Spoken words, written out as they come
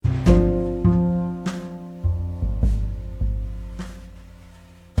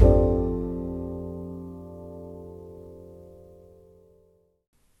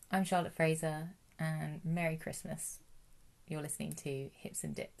I'm Charlotte Fraser, and Merry Christmas. You're listening to Hips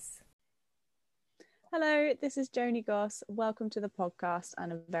and Dips. Hello, this is Joni Goss. Welcome to the podcast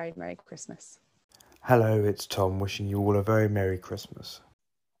and a very Merry Christmas. Hello, it's Tom, wishing you all a very Merry Christmas.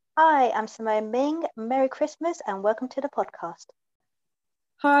 Hi, I'm Simone Ming. Merry Christmas and welcome to the podcast.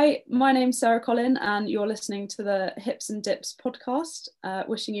 Hi, my name's Sarah Collin and you're listening to the Hips and Dips podcast.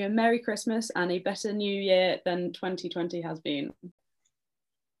 Wishing you a Merry Christmas and a better New Year than 2020 has been.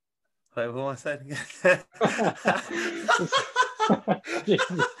 Wait, what am I saying again?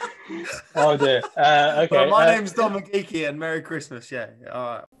 Oh dear. Okay. Well, my name's Don McGeeky and Merry Christmas. Yeah. All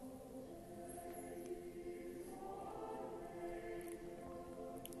right.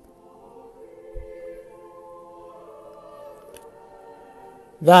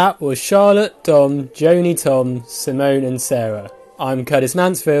 That was Charlotte, Dom, Joni, Tom, Simone and Sarah. I'm Curtis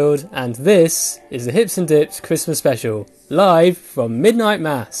Mansfield and this is the Hips and Dips Christmas special, live from Midnight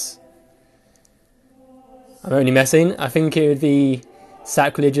Mass. I'm only messing. I think it would be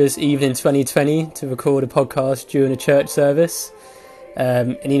sacrilegious even in 2020 to record a podcast during a church service.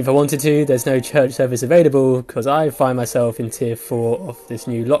 And even if I wanted to, there's no church service available because I find myself in tier 4 of this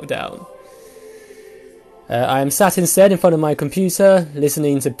new lockdown. I am sat instead in front of my computer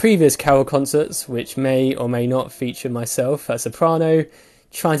listening to previous carol concerts which may or may not feature myself at soprano,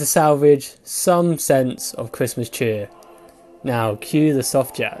 trying to salvage some sense of Christmas cheer. Now cue the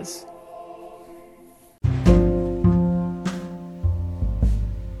soft jazz.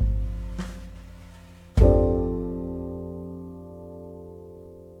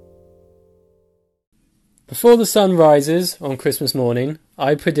 Before the sun rises on Christmas morning,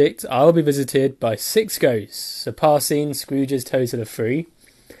 I predict I'll be visited by 6 ghosts, surpassing Scrooge's total of 3.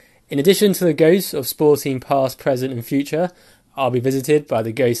 In addition to the ghosts of sporting past, present and future, I'll be visited by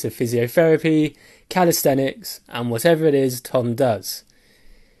the ghosts of physiotherapy, calisthenics and whatever it is Tom does.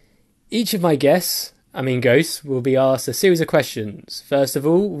 Each of my ghosts, will be asked a series of questions. First of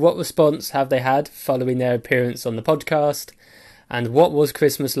all, what response have they had following their appearance on the podcast? And what was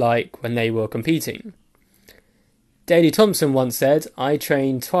Christmas like when they were competing? Daley Thompson once said, I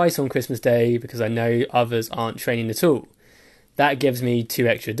train twice on Christmas Day because I know others aren't training at all. That gives me 2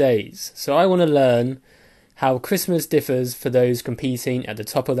 extra days. So I want to learn how Christmas differs for those competing at the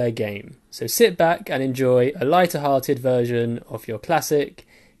top of their game. So sit back and enjoy a lighter-hearted version of your classic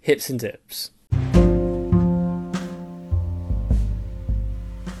Hips and Dips.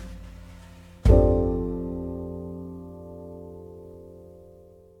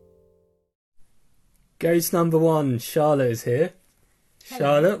 Ghost number 1, Charlotte is here. Hello.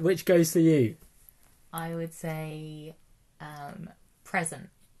 Charlotte, which ghost are you? I would say present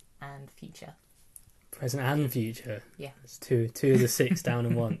and future. Present and future. Yeah. It's two of the 6 down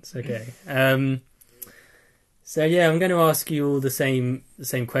at once. Okay. So yeah, I'm going to ask you all the same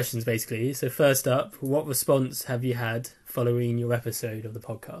questions basically. So first up, what response have you had following your episode of the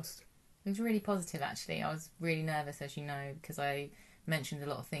podcast? It was really positive, actually. I was really nervous, as you know, because I mentioned a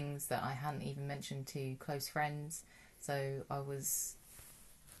lot of things that I hadn't even mentioned to close friends. So I was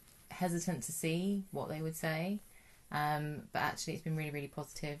hesitant to see what they would say. But actually it's been really, really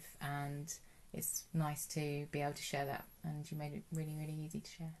positive and it's nice to be able to share that. And you made it really, really easy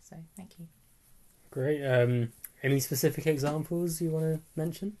to share. So thank you. Great. Any specific examples you want to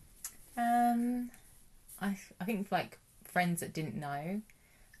mention? I think like friends that didn't know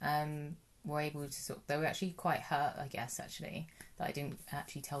were able to they were actually quite hurt, I guess, actually, that I didn't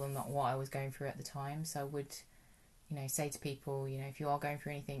actually tell them what I was going through at the time. So I would, say to people, if you are going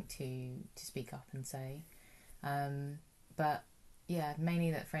through anything, to speak up and say. But yeah,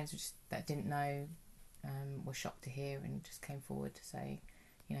 mainly that friends that didn't know were shocked to hear and just came forward to say,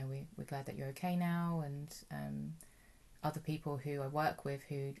 we're glad that you're okay now. And other people who I work with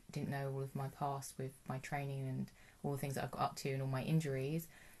who didn't know all of my past with my training and all the things that I've got up to and all my injuries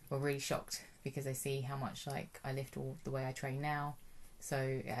were really shocked because they see how much I lift all the way I train now. So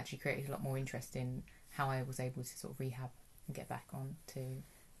it actually created a lot more interest in how I was able to sort of rehab and get back on to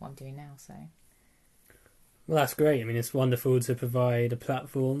what I'm doing now. So Well, that's great. I mean, it's wonderful to provide a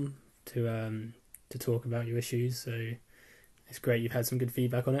platform to talk about your issues. So it's great you've had some good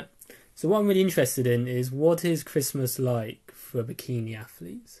feedback on it. So what I'm really interested in is, what is Christmas like for bikini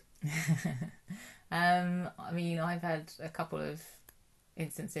athletes? I mean, I've had a couple of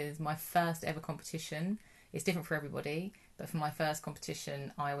instances. My first ever competition, it's different for everybody, but for my first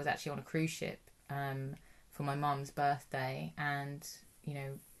competition I was actually on a cruise ship for my mum's birthday, and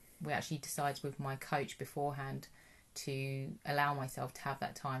we actually decided with my coach beforehand to allow myself to have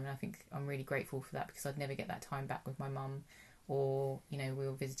that time, and I think I'm really grateful for that because I'd never get that time back with my mum. Or we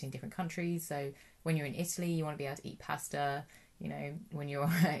were visiting different countries, so when you're in Italy you want to be able to eat pasta, You know, when you're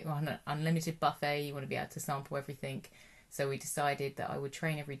on an unlimited buffet, you want to be able to sample everything. So we decided that I would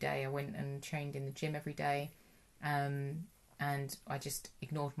train every day. I went and trained in the gym every day. And I just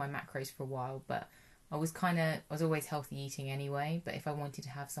ignored my macros for a while. But I was always healthy eating anyway. But if I wanted to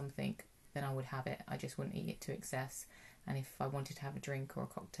have something, then I would have it. I just wouldn't eat it to excess. And if I wanted to have a drink or a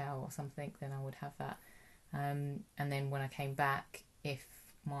cocktail or something, then I would have that. And then when I came back, if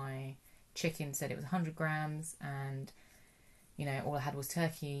my chicken said it was 100 grams and, you know, all I had was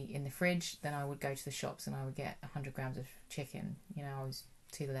turkey in the fridge, then I would go to the shops and I would get 100 grams of chicken. You know, I was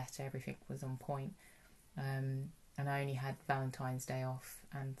to the letter, everything was on point. And I only had Valentine's Day off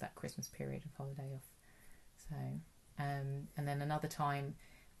and that Christmas period of holiday off. So, and then another time,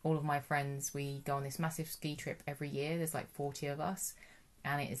 all of my friends, we go on this massive ski trip every year. There's like 40 of us.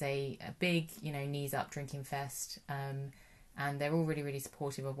 And it is a big, you know, knees up drinking fest. And they're all really, really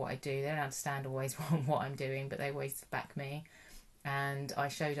supportive of what I do. They don't understand always what I'm doing, but they always back me. And I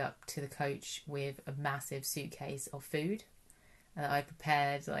showed up to the coach with a massive suitcase of food that I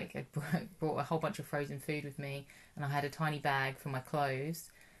prepared. Like, I brought a whole bunch of frozen food with me, and I had a tiny bag for my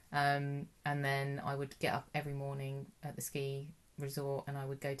clothes. And then I would get up every morning at the ski resort, and I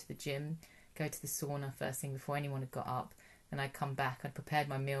would go to the gym, go to the sauna first thing before anyone had got up. Then I'd come back, I'd prepared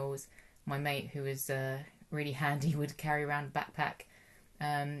my meals. My mate, who was really handy, would carry around a backpack.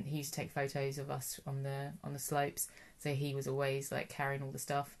 He used to take photos of us on the slopes, so he was always like carrying all the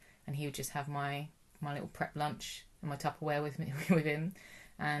stuff, and he would just have my little prep lunch and my Tupperware with him,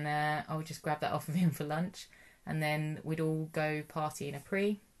 and I would just grab that off of him for lunch, and then we'd all go party in a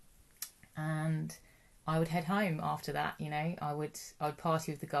pre, and I would head home after that. You know, I would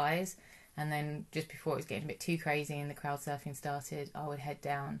party with the guys, and then just before it was getting a bit too crazy and the crowd surfing started, I would head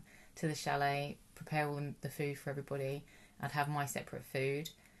down to the chalet, prepare all the food for everybody. I'd have my separate food.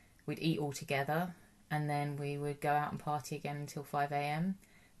 We'd eat all together, and then we would go out and party again until 5 a.m.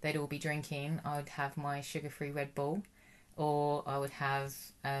 They'd all be drinking. I would have my sugar-free Red Bull, or I would have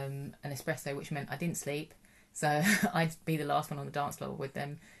an espresso, which meant I didn't sleep. So I'd be the last one on the dance floor with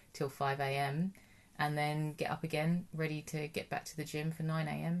them till 5 a.m. and then get up again, ready to get back to the gym for 9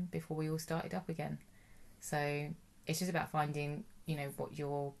 a.m. before we all started up again. So it's just about finding, you know, what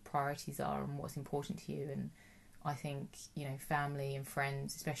your priorities are and what's important to you. And I think, you know, family and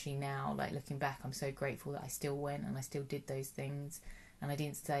friends, especially now, like looking back, I'm so grateful that I still went and I still did those things. And I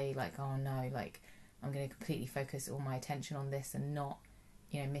didn't say like, oh no, like I'm going to completely focus all my attention on this and not,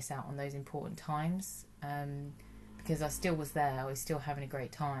 you know, miss out on those important times. Because I still was there, I was still having a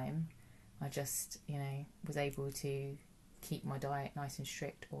great time. I just, you know, was able to keep my diet nice and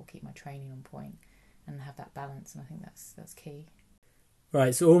strict or keep my training on point and have that balance. And I think that's key.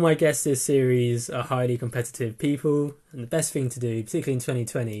 Right, so all my guests this series are highly competitive people, and the best thing to do, particularly in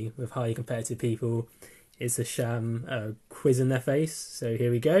 2020 with highly competitive people, is to sham a quiz in their face. So here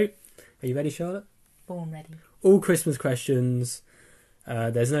we go. Are you ready, Charlotte? Born ready. All Christmas questions.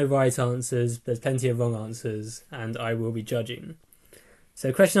 There's no right answers, there's plenty of wrong answers, and I will be judging.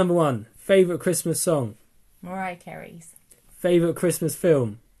 So question number 1, favourite Christmas song? Mariah Carey's Favourite Christmas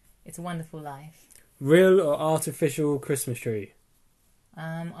film? It's a Wonderful Life. Real or artificial Christmas tree?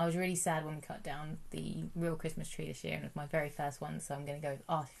 I was really sad when we cut down the real Christmas tree this year, and it was my very first one, so I'm going to go with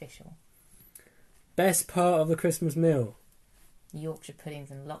artificial. Best part of the Christmas meal? Yorkshire puddings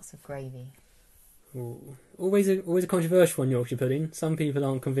and lots of gravy. Ooh. Always a controversial one, Yorkshire pudding. Some people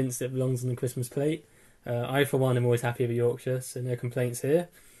aren't convinced it belongs on the Christmas plate. I, for one, am always happy with Yorkshire, so no complaints here.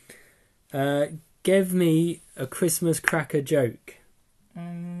 Give me a Christmas cracker joke. Oh,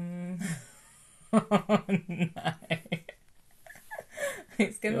 no.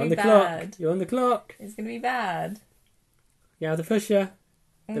 It's going to be bad. Clock. You're on the clock. It's going to be bad. You have to push you.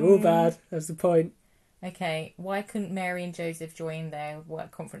 They're all bad. That's the point. Okay, why couldn't Mary and Joseph join their work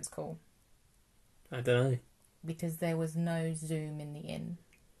conference call? I don't know. Because there was no Zoom in the inn.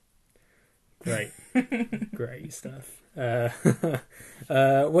 Great. Great stuff.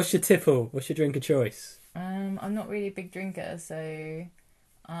 What's your tipple? What's your drink of choice? I'm not really a big drinker, so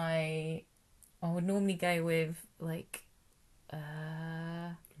I would normally go with like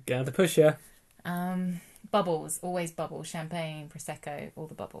Get out the pusher. Bubbles, always bubbles, champagne, prosecco, all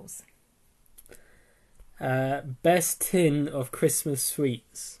the bubbles. Best tin of Christmas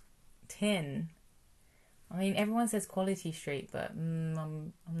sweets. Tin. I mean, everyone says Quality Street, but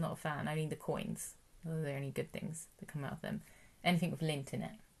I'm not a fan. I need the coins. Are there any good things that come out of them? Anything with lint in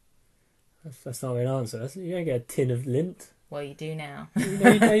it. That's not an answer. You don't get a tin of lint. Well, you do now. No,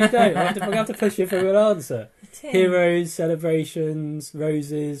 you don't. I have to push you for an answer. Tin. Heroes, Celebrations,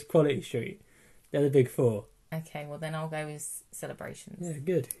 Roses, Quality Street. They're the big four. Okay, well then I'll go with Celebrations.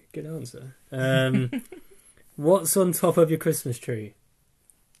 Yeah, good answer. What's on top of your Christmas tree?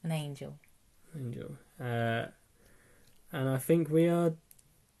 An angel. Angel. And I think we are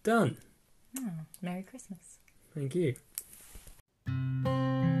done. Oh, Merry Christmas. Thank you.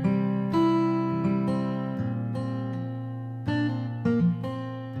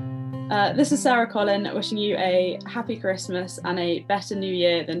 This is Sarah Collin wishing you a happy Christmas and a better new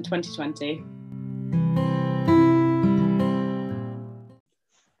year than 2020.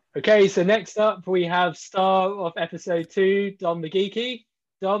 Okay, so next up we have star of episode 2, Dom the Geeky.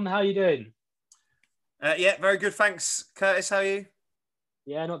 Dom, how you doing? Yeah, very good. Thanks, Curtis. How are you?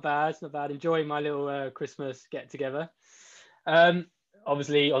 Yeah, not bad, not bad. Enjoying my little Christmas get together.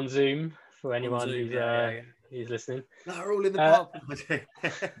 Obviously on Zoom for anyone who's listening. No, we're all in the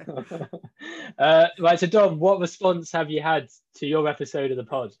pub. Right, so Dom, what response have you had to your episode of the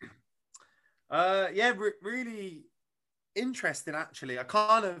pod? Really interesting actually. I've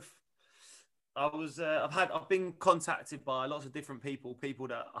been contacted by lots of different people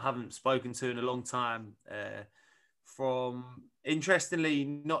that I haven't spoken to in a long time, from interestingly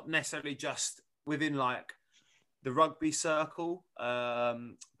not necessarily just within like the rugby circle, but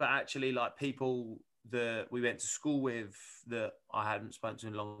actually like people that we went to school with that I hadn't spoken to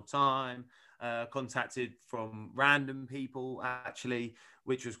in a long time, contacted from random people actually,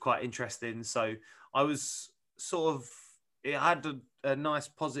 which was quite interesting. So I was it had a nice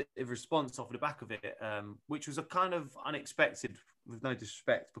positive response off the back of it, which was a kind of unexpected, with no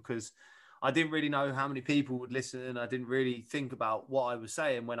disrespect, because I didn't really know how many people would listen, and I didn't really think about what I was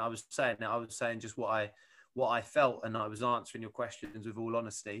saying when I was saying it. I was saying just what I felt, and I was answering your questions with all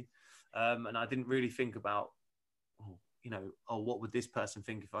honesty. And I didn't really think about, what would this person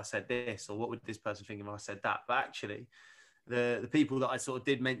think if I said this, or what would this person think if I said that? But actually, the people that I sort of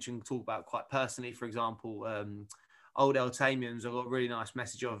did mention, talk about quite personally, for example, Old Eltamians, I got a really nice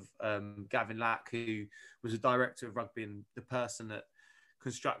message of Gavin Lack, who was a director of rugby and the person that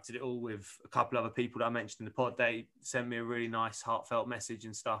constructed it all with a couple other people that I mentioned in the pod. They sent me a really nice heartfelt message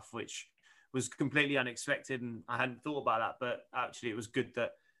and stuff, which was completely unexpected, and I hadn't thought about that, but actually it was good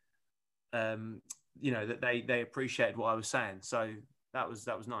that that they appreciated what I was saying. So that was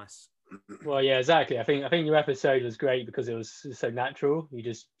nice. Well, yeah, exactly. I think your episode was great because it was so natural. You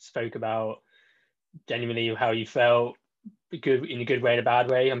just spoke about genuinely how you felt, good in a good way and a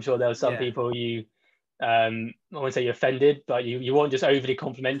bad way. I'm sure there were some people you I won't say you offended, but you weren't just overly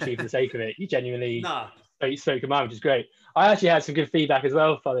complimentary for the sake of it. You genuinely spoke your mind, which is great. I actually had some good feedback as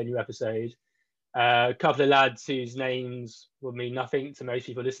well following your episode. A couple of lads whose names will mean nothing to most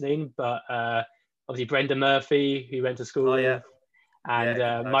people listening, but obviously Brendan Murphy, who went to school with,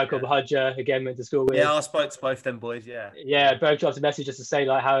 and Michael Bahudja, again, went to school with. Yeah, I spoke to both them boys, Yeah, both dropped a message just to say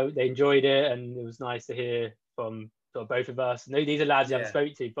like how they enjoyed it, and it was nice to hear from sort of both of us. And these are lads you haven't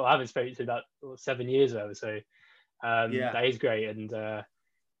spoken to, but I haven't spoken to about 7 years ago, so that is great. And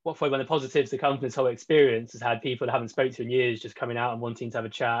what probably one of the positives to come from this whole experience has had people that haven't spoken to in years just coming out and wanting to have a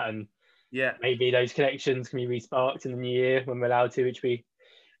chat, and maybe those connections can be re-sparked in the new year when we're allowed to, which be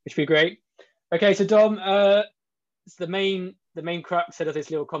great. Okay, so Dom, the main crux of this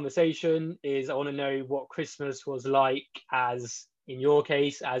little conversation is I want to know what Christmas was like as, in your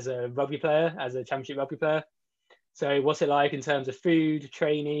case, as a rugby player, as a championship rugby player. So what's it like in terms of food,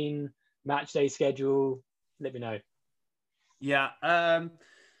 training, match day schedule? Let me know. Yeah.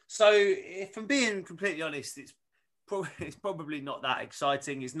 So if I'm being completely honest, it's probably not that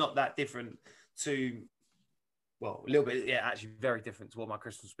exciting. It's not that different to, well, a little bit, actually very different to what my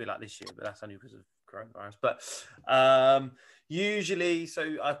Christmas will be like this year, but that's only because of coronavirus. But usually,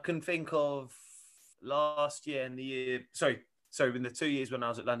 so I can think of last year and the year, so in the 2 years when I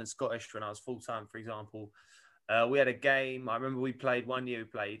was at London Scottish, when I was full-time, for example, we had a game. I remember we played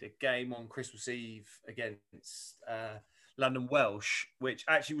a game on Christmas Eve against London Welsh, which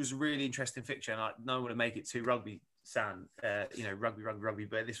actually was a really interesting fixture. And I don't want to make it too rugby sound, rugby,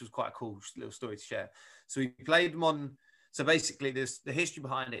 but this was quite a cool little story to share. So we played them on. So basically, the history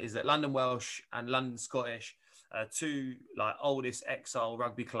behind it is that London Welsh and London Scottish, two like oldest exile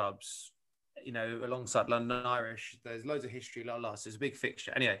rugby clubs, alongside London Irish. There's loads of history, so it's a big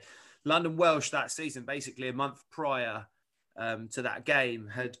fixture. Anyway, London Welsh that season, basically a month prior to that game,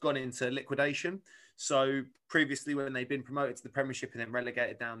 had gone into liquidation. So previously, when they'd been promoted to the Premiership and then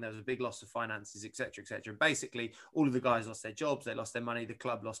relegated down, there was a big loss of finances, etc., etc. Basically, all of the guys lost their jobs, they lost their money, the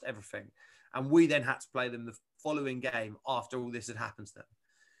club lost everything. And we then had to play them the following game after all this had happened to them.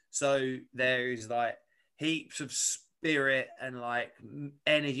 So there is like heaps of spirit and like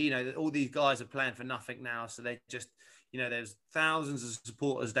energy. All these guys are playing for nothing now. So they just, there's thousands of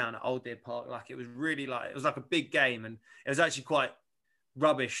supporters down at Old Deer Park. Like it was really it was like a big game. And it was actually quite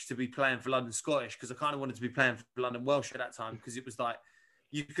rubbish to be playing for London Scottish, because I kind of wanted to be playing for London Welsh at that time, because it was like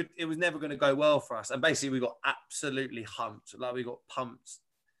it was never going to go well for us. And basically we got absolutely humped. Like we got pumped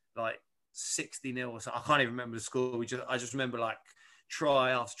like 60-0 or something. I can't even remember the score. I just remember like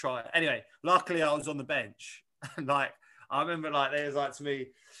try after try. Anyway, luckily I was on the bench. And like I remember like they was like to me,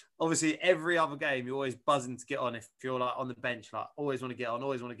 obviously every other game you're always buzzing to get on if you're like on the bench, like always want to get on,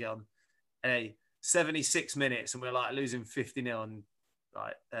 always want to get on. And 76 minutes and we're like losing 50-0 and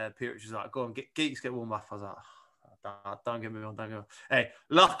like Peter was like, go on, Geeks, get warm up. I was like, don't get me on, don't get me on. Hey,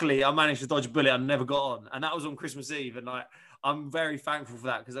 luckily I managed to dodge a bullet and never got on. And that was on Christmas Eve. And like, I'm very thankful for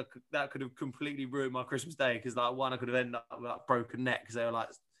that, because that could have completely ruined my Christmas day. Because like one, I could have ended up with like broken neck because they were like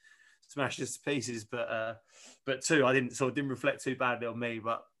smashed us to pieces. But two, I didn't reflect too badly on me.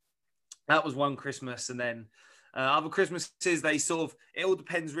 But that was one Christmas. And then other Christmases, they sort of, it all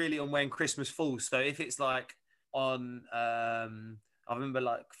depends really on when Christmas falls. So if it's like on, I remember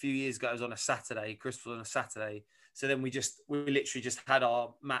like a few years ago, it was on a Saturday, Christmas was on a Saturday. So then we literally just had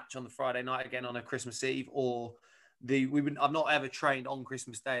our match on the Friday night again on a Christmas Eve, or I've not ever trained on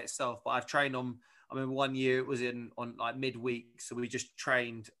Christmas Day itself, but I've trained on, I remember one year it was on like midweek. So we just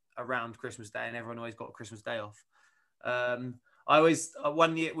trained around Christmas Day and everyone always got a Christmas Day off.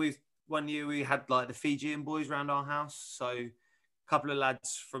 One year we had like the Fijian boys around our house. So a couple of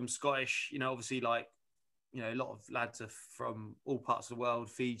lads from Scottish, obviously like, a lot of lads are from all parts of the world,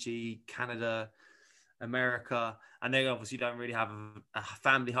 Fiji, Canada, America, and they obviously don't really have a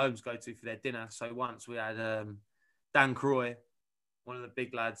family home to go to for their dinner. So once we had Dan Croy, one of the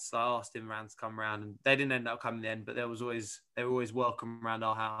big lads, so I asked him around to come around, and they didn't end up coming in the end, but they were always welcome around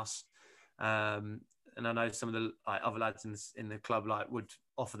our house. And I know some of the like other lads in the club like would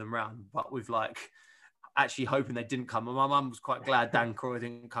offer them round, but with like actually hoping they didn't come. And my mum was quite glad Dan Croy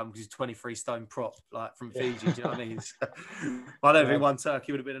didn't come, because he's 23 stone prop, like from Fiji. Do you know what I mean? So, I don't think one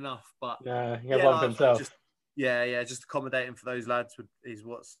turkey would have been enough, but one for himself. Just accommodating for those lads is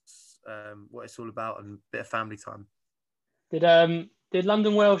what it's all about, and a bit of family time. Did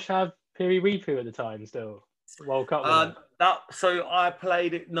London Welsh have Piri Weepu at the time still? World Cup. So I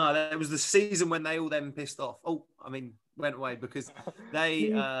played it. No, that was the season when they all then pissed off. Went away because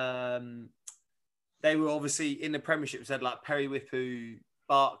they were obviously in the Premiership. Said like Piri Weepu,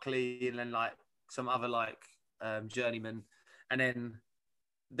 Barkley, and then like some other like journeyman, and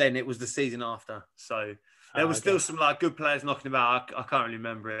then it was the season after. So there was still some like good players knocking about. I can't really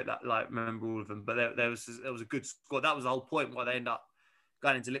remember it. Remember all of them, but there was a good squad. That was the whole point why they ended up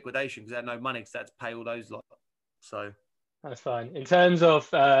going into liquidation, because they had no money, because they had to pay all those lot. So that's fine. In terms of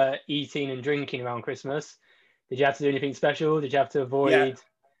eating and drinking around Christmas, did you have to do anything special? Did you have to avoid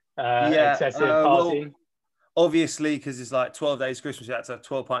excessive partying? Well, obviously, because it's like 12 days Christmas, you had to have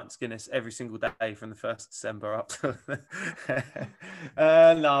 12 pints of Guinness every single day from the 1st of December up to...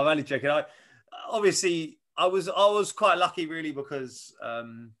 No, I'm only joking. I was quite lucky, really, because I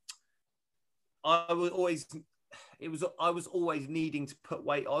was always needing to put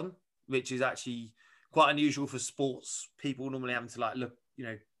weight on, which is actually quite unusual for sports people, normally having to like look,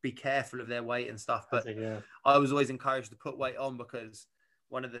 be careful of their weight and stuff. But I was always encouraged to put weight on, because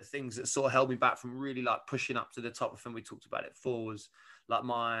one of the things that sort of held me back from really like pushing up to the top, I think we talked about it before, was like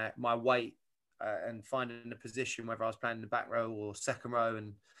my weight and finding a position, whether I was playing in the back row or second row.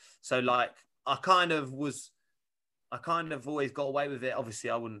 And so like I kind of always got away with it. Obviously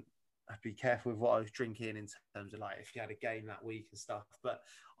I'd be careful with what I was drinking in terms of like if you had a game that week and stuff, but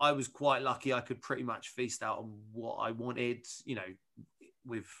I was quite lucky. I could pretty much feast out on what I wanted,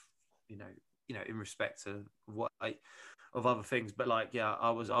 with, in respect to of other things. But like, yeah, I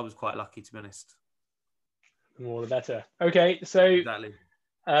was quite lucky, to be honest. The more the better. Okay, so exactly.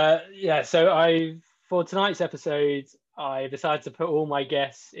 So for tonight's episode, I decided to put all my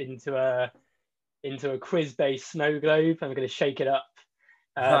guests into a quiz-based snow globe. I'm going to shake it up.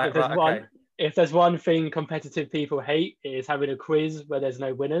 If there's one thing competitive people hate, it is having a quiz where there's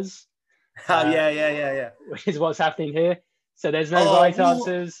no winners. Yeah. Which is what's happening here. So there's no right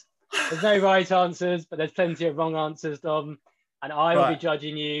answers. There's no right answers, but there's plenty of wrong answers, Dom. And I will be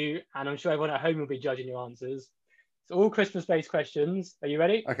judging you, and I'm sure everyone at home will be judging your answers. So all Christmas-based questions. Are you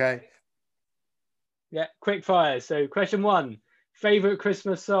ready? Okay. Yeah, quick fire. So question 1, favourite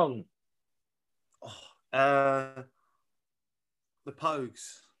Christmas song? The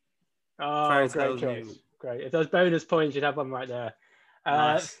Pogues. Oh, great choice. Great. If there's bonus points, you'd have one right there.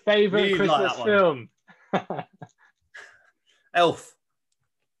 Nice. Favourite Christmas film? Elf.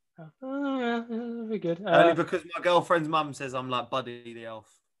 Very good. Only because my girlfriend's mum says I'm like Buddy the Elf.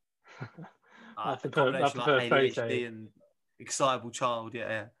 That's a combination photo. ADHD and excitable child.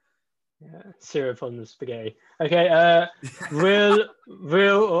 Yeah. Yeah, syrup on the spaghetti. Okay, real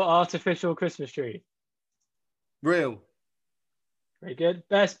or artificial Christmas tree? Real. Very good.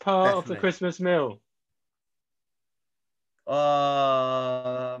 Best part of the Definitely. Christmas meal?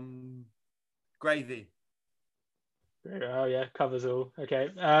 Gravy. Oh yeah, covers all. Okay.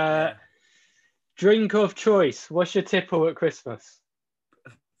 Yeah. Drink of choice. What's your tipple at Christmas?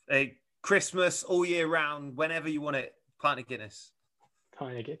 Christmas all year round, whenever you want it. Pint of Guinness.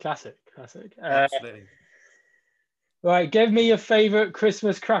 Classic. Absolutely. Right, give me your favourite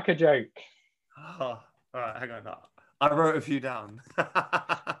Christmas cracker joke. Oh, all right, hang on. I wrote a few down.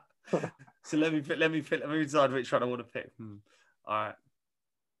 So let me decide which one I want to pick. All right.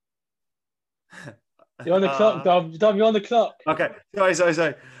 You're on the clock, Dom. Dom, you're on the clock. Okay.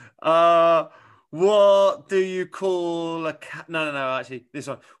 Sorry. What do you call a cat? No. Actually, this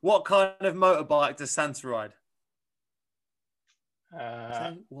one. What kind of motorbike does Santa ride?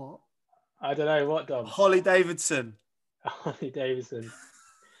 What? I don't know. What, Dom? Holly Davidson. Holly Davidson.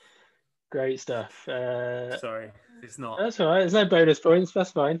 Great stuff. Sorry, it's not. That's all right. There's no bonus points.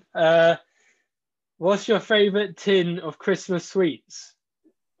 That's fine. What's your favourite tin of Christmas sweets?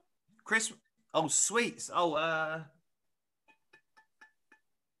 Sweets.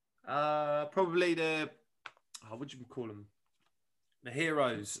 Probably the. What do you call them? The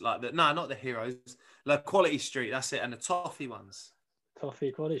heroes, not the heroes. Like Quality Street. That's it, and the toffee ones.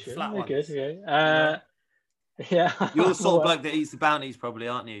 Toffee Quality Street. Flat ones. Good. Okay. Yeah. You're the sort of bloke that eats the bounties, probably,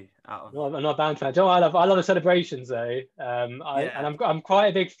 aren't you? I'm not a bounty fan. I love the celebrations though. And I'm quite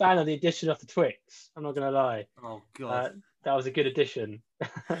a big fan of the addition of the Twix. I'm not gonna lie. Oh God, that was a good addition.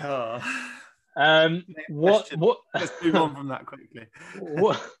 Oh. What? Let's move on from that quickly.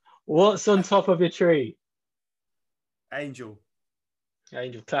 What's on top of your tree? Angel,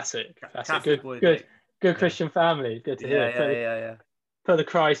 classic. Catholic Good Christian family. Good to hear. Yeah. Put the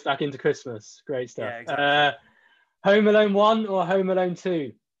Christ back into Christmas. Great stuff. Yeah, exactly. Home Alone 1 or Home Alone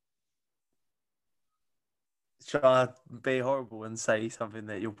 2? Try to be horrible and say something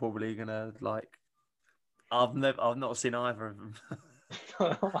that you're probably gonna like. I've not seen either of them.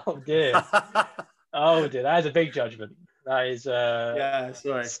 Oh dear. That is a big judgment. That is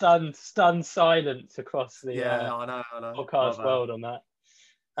sorry. Stunned silence across the I know. podcast world on that.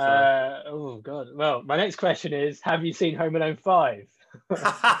 Oh God. Well, my next question is: have you seen Home Alone 5?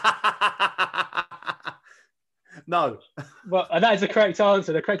 No. Well, and that is the correct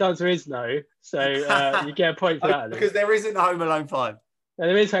answer. The correct answer is no. So you get a point for that. Because there isn't Home Alone 5. No,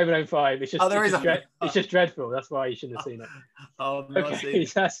 there is Home Alone 5. It's just, it's just dreadful. That's why you shouldn't have seen it. Okay,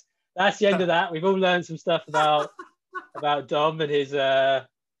 that's the end of that. We've all learned some stuff about Dom and his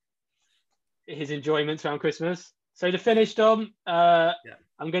enjoyments around Christmas. So to finish, Dom, I'm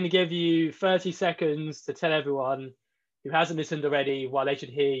going to give you 30 seconds to tell everyone who hasn't listened already why they should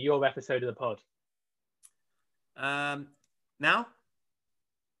hear your episode of the pod. Now?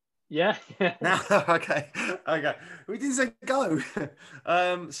 Yeah. Now? Okay. We didn't say go.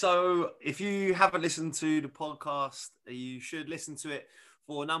 So if you haven't listened to the podcast, you should listen to it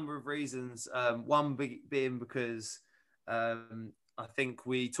for a number of reasons. One being because I think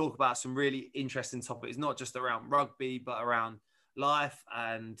we talk about some really interesting topics, not just around rugby, but around life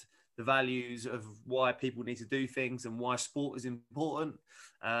and the values of why people need to do things and why sport is important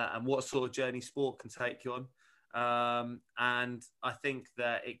and what sort of journey sport can take you on. And I think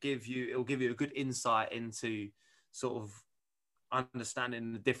that it'll give you a good insight into sort of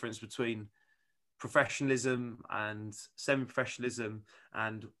understanding the difference between professionalism and semi-professionalism,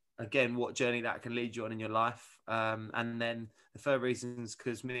 and again what journey that can lead you on in your life. And then the third reason is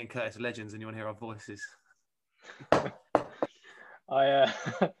because me and Curtis are legends and you want to hear our voices.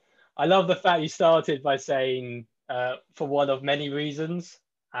 I love the fact you started by saying for one of many reasons,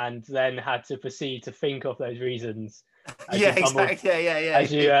 and then had to proceed to think of those reasons. As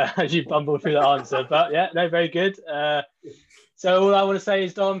you bumbled through the answer. But yeah, no, very good. So all I want to say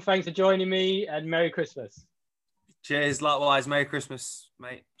is, Dom, thanks for joining me and Merry Christmas. Cheers, likewise. Merry Christmas,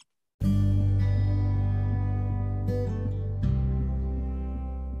 mate.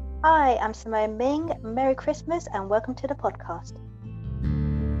 Hi, I'm Simone Ming. Merry Christmas and welcome to the podcast.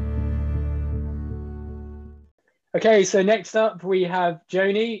 Okay, so next up we have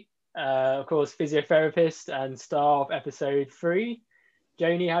Joni, of course, physiotherapist and star of episode 3.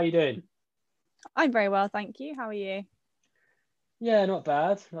 Joni, how are you doing? I'm very well, thank you. How are you? Yeah, not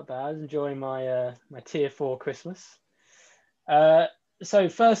bad. Enjoying my my tier 4 Christmas. So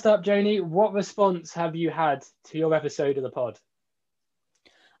first up, Joni, what response have you had to your episode of the pod?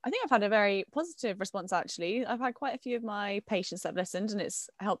 I think I've had a very positive response, actually. I've had quite a few of my patients that have listened, and it's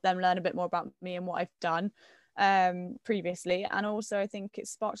helped them learn a bit more about me and what I've done. previously, and also I think it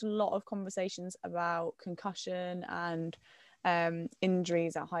sparked a lot of conversations about concussion and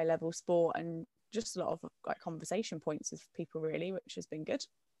injuries at high level sport, and just a lot of like conversation points with people really, which has been good.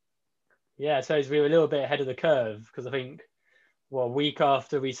 Yeah, I suppose we were a little bit ahead of the curve because I think, well, a week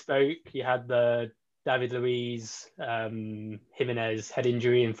after we spoke, you had the David Luiz Jimenez head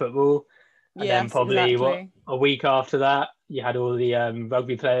injury in football. And then Yes, probably exactly. a week after that, you had all the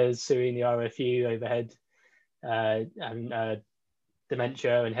rugby players suing the RFU over head and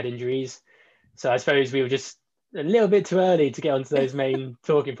dementia and head injuries. So I suppose we were just a little bit too early to get onto those main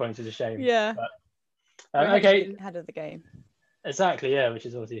talking points, which is a shame. Yeah. But, okay. Ahead of the game. Exactly, yeah, which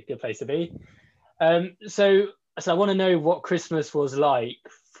is obviously a good place to be. So I want to know what Christmas was like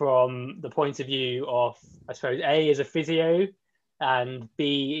from the point of view of, I suppose, A, as a physio, and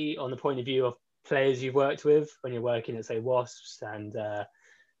B, on the point of view of players you've worked with when you're working at, say, Wasps and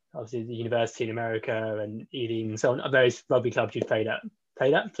obviously the university in America and Ealing and so on, various rugby clubs you've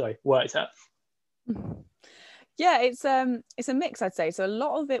worked at. Yeah, it's a mix, I'd say. So a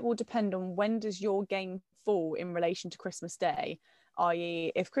lot of it will depend on when does your game fall in relation to Christmas Day,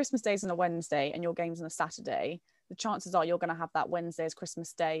 i.e. if Christmas Day is on a Wednesday and your game's on a Saturday, the chances are you're going to have that Wednesday as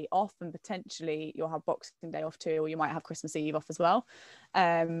Christmas Day off, and potentially you'll have Boxing Day off too, or you might have Christmas Eve off as well.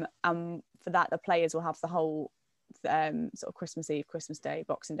 And for that, the players will have the whole sort of Christmas Eve, Christmas Day,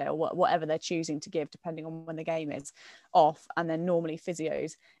 Boxing Day, or whatever they're choosing to give depending on when the game is off. And then normally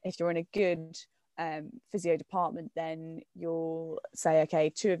physios, if you're in a good physio department, then you'll say, okay,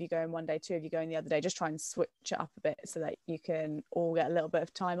 2 of you go in one day, 2 of you go in the other day, just try and switch it up a bit so that you can all get a little bit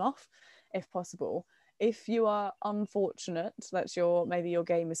of time off if possible. If you are unfortunate, maybe your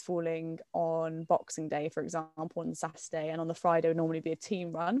game is falling on Boxing Day, for example, on the Saturday, and on the Friday would normally be a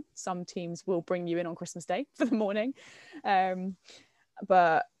team run. Some teams will bring you in on Christmas Day for the morning.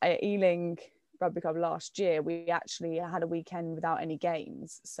 But at Ealing Rugby Club last year, we actually had a weekend without any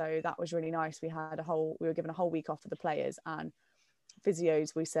games, so that was really nice. We were given a whole week off for the players, and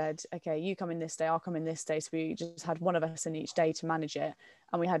physios, we said, okay, you come in this day, I'll come in this day. So we just had one of us in each day to manage it,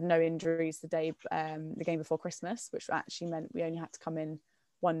 and we had no injuries the game before Christmas, which actually meant we only had to come in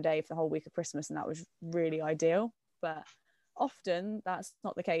one day for the whole week of Christmas, and that was really ideal. But often that's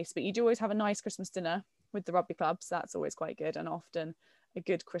not the case, but you do always have a nice Christmas dinner with the rugby clubs. That's always quite good, and often a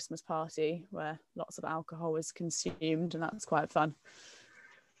good Christmas party where lots of alcohol is consumed, and that's quite fun.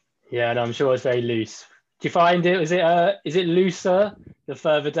 Yeah, and I'm sure it's very loose. Do you find is it looser the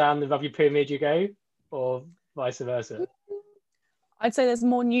further down the rugby pyramid you go, or vice versa? I'd say there's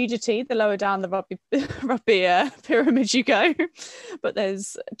more nudity the lower down the rugby pyramid you go, but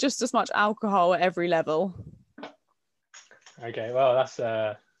there's just as much alcohol at every level. Okay, well, that's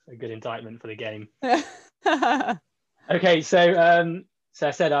a good indictment for the game. Okay, so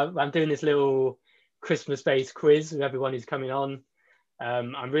I said I'm doing this little Christmas-based quiz with everyone who's coming on.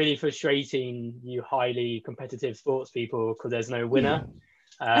 I'm really frustrating you highly competitive sports people because there's no winner.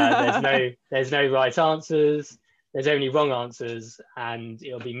 There's no right answers. There's only wrong answers, and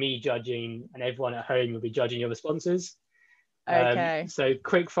it'll be me judging, and everyone at home will be judging your responses. Okay. So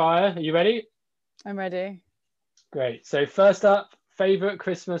quick fire. Are you ready? I'm ready. Great. So first up, favorite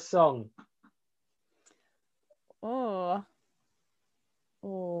Christmas song. Oh,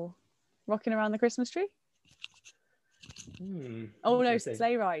 Rocking Around the Christmas Tree. Oh no,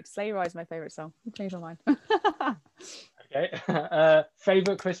 Sleigh Ride. Sleigh Ride is my favorite song. Change my mind. Okay.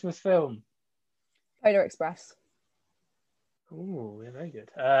 Favorite Christmas film. Polar Express. Oh, yeah, very good.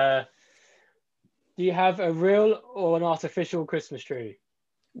 Do you have a real or an artificial Christmas tree?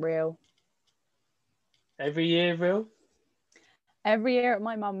 Real. Every year, real? Every year at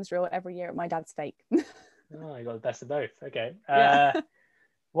my mum's real. Every year at my dad's fake. Oh, you got the best of both. Okay. Yeah.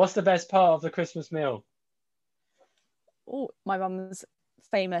 What's the best part of the Christmas meal? Oh, my mum's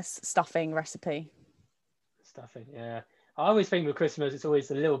famous stuffing recipe. Stuffing, yeah. I always think with Christmas, it's always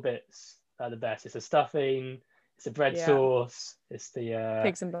the little bits that are the best. It's the stuffing, it's the bread sauce, it's the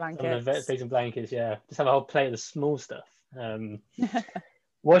pigs and blankets. Pigs and blankets, yeah. Just have a whole plate of the small stuff.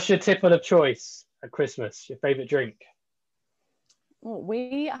 What's your tipple of choice at Christmas? Your favourite drink? Well,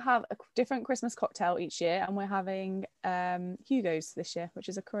 we have a different Christmas cocktail each year, and we're having Hugo's this year, which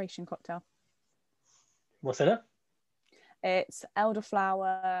is a Croatian cocktail. What's in it? It's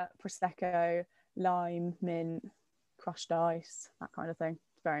elderflower, prosecco, lime, mint, crushed ice, that kind of thing.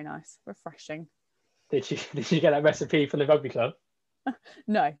 It's very nice, refreshing. Did you get that recipe from the rugby club?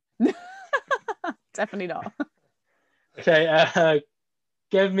 No, definitely not. Okay,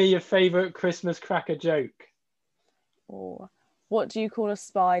 give me your favourite Christmas cracker joke. Or what do you call a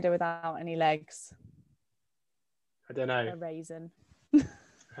spider without any legs? I don't know. A raisin.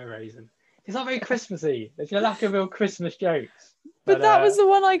 A raisin. It's not very Christmassy. There's a lack of real Christmas jokes. But that was the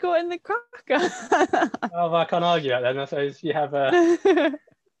one I got in the cracker. Oh, well, I can't argue that then. I suppose you have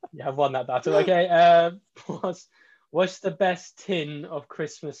won that battle. Okay. What's the best tin of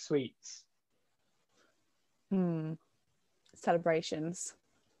Christmas sweets? Celebrations.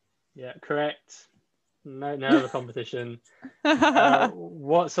 Yeah, correct. No other competition.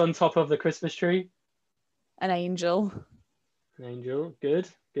 What's on top of the Christmas tree? An angel. An angel. Good.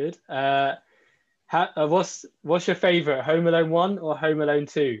 What's your favourite? Home Alone 1 or Home Alone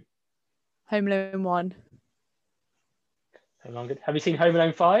 2? Home Alone 1. Good. Have you seen Home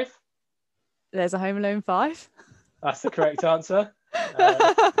Alone 5? There's a Home Alone 5. That's the correct answer.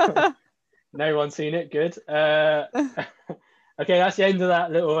 No one's seen it. Good. Okay, that's the end of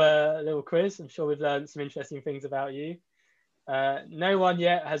that little quiz. I'm sure we've learned some interesting things about you. No one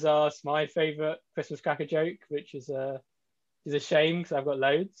yet has asked my favourite Christmas cracker joke, which is a shame because I've got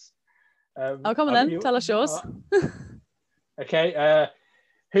loads. Oh, come on then. Tell us yours. Okay.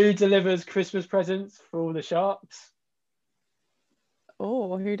 Who delivers Christmas presents for all the sharks?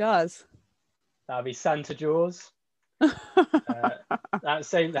 Oh, who does? That'll be Santa Jaws. That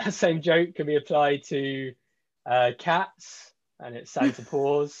same joke can be applied to cats, and it's Santa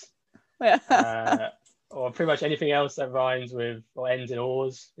Paws. Or pretty much anything else that rhymes with or ends in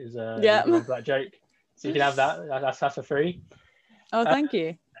oars is a that joke. So you can have that. That's for free. Oh, thank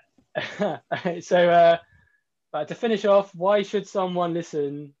you. So, but to finish off, why should someone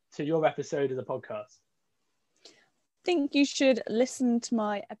listen to your episode of the podcast? I think you should listen to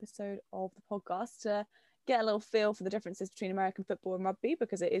my episode of the podcast to get a little feel for the differences between American football and rugby,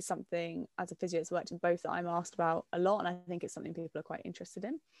 because it is something, as a physio that's worked in both, that I'm asked about a lot, and I think it's something people are quite interested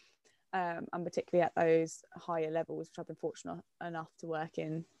in, and particularly at those higher levels, which I've been fortunate enough to work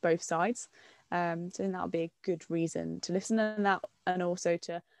in both sides. So I think that would be a good reason to listen, and also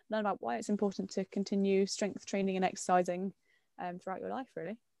to learn about why it's important to continue strength training and exercising throughout your life,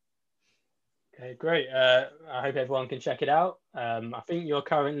 really. Okay, great. I hope everyone can check it out. I think you're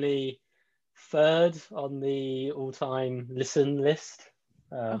currently 3rd on the all-time listen list,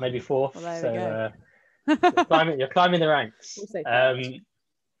 maybe 4th. Well, there we go. You're climbing the ranks.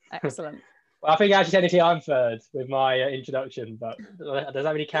 Excellent. Well, I think actually technically I'm 3rd with my introduction, but does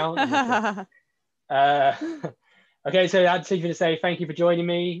that really count? Okay, so I'd simply to say thank you for joining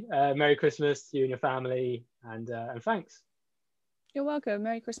me. Merry Christmas to you and your family, and thanks. You're welcome.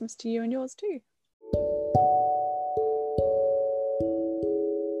 Merry Christmas to you and yours too.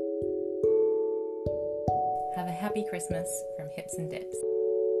 Have a happy Christmas from Hips and Dips.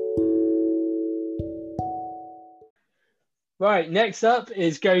 Right, next up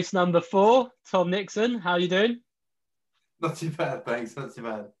is ghost number 4, Tom Nixon. How are you doing? Not too bad, thanks. Not too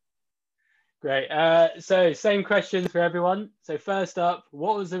bad. Great. So same questions for everyone. So first up,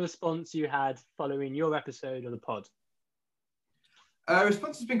 what was the response you had following your episode of the pod?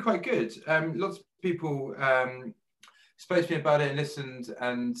 Response has been quite good. Lots of people spoke to me about it and listened,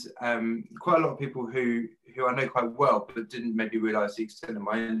 and quite a lot of people who I know quite well but didn't maybe realise the extent of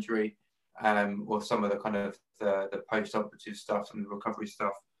my injury, or some of the kind of the post-operative stuff and the recovery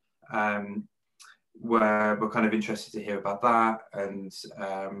stuff, were kind of interested to hear about that, and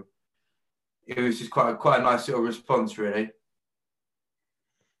it was just quite a nice little response, really.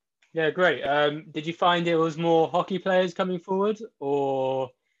 Yeah, great. Did you find it was more hockey players coming forward, or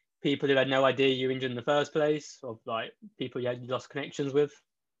people who had no idea you were injured in the first place, or like people you had lost connections with?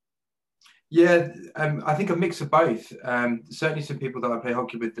 Yeah, I think a mix of both. Certainly some people that I play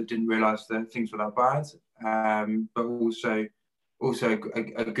hockey with that didn't realise that things were that bad, but also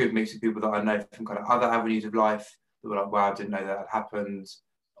a good mix of people that I know from kind of other avenues of life that were like, wow, I didn't know that had happened,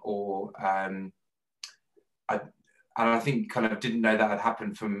 or I think kind of didn't know that had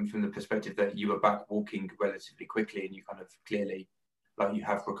happened from the perspective that you were back walking relatively quickly and you kind of clearly, like, you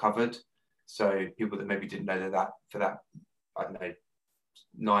have recovered. So people that maybe didn't know that for that, I don't know,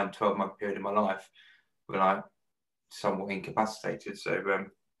 9-12 month period in my life were like somewhat incapacitated. So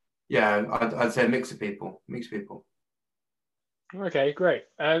yeah, I'd say a mix of people. Okay, great.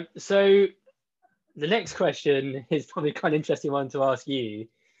 So the next question is probably quite an interesting one to ask you,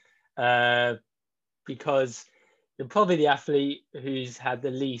 because you're probably the athlete who's had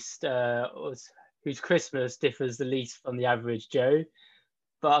the least, whose Christmas differs the least from the average Joe.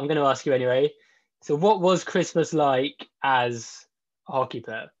 But I'm going to ask you anyway. So what was Christmas like as a hockey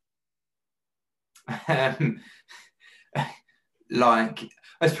player? Like,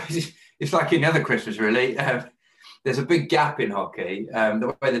 I suppose it's like any other Christmas, really. There's a big gap in hockey.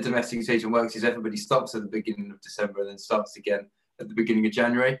 The way the domestic season works is everybody stops at the beginning of December and then starts again at the beginning of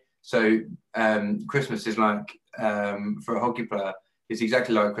January. So Christmas is like, for a hockey player, It's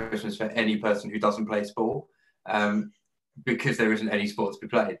exactly like Christmas for any person who doesn't play sport, because there isn't any sport to be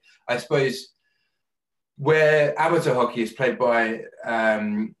played. I suppose where amateur hockey is played by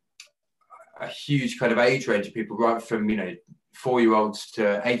a huge kind of age range of people, right from 4-year-olds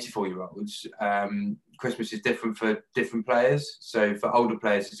to 84-year-olds. Christmas is different for different players. So for older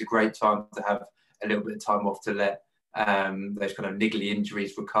players, it's a great time to have a little bit of time off to let those kind of niggly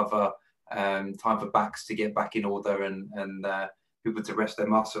injuries recover, time for backs to get back in order, and people to rest their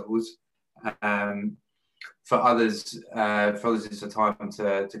muscles. For others, it's a time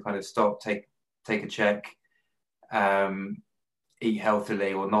to kind of stop, take a check, eat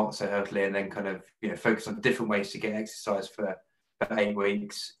healthily or not so healthily, and then kind of focus on different ways to get exercise for 8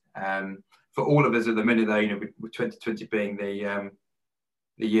 weeks. For all of us at the minute, though, with 2020 being the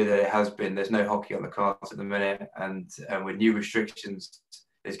year that it has been, there's no hockey on the cards at the minute, and with new restrictions,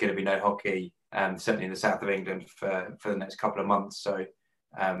 there's going to be no hockey, certainly in the south of England for the next couple of months. So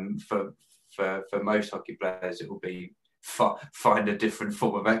for most hockey players, it will be find a different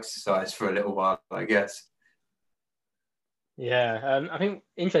form of exercise for a little while, I guess. Yeah, I think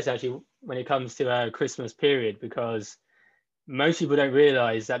interesting actually when it comes to a Christmas period, because most people don't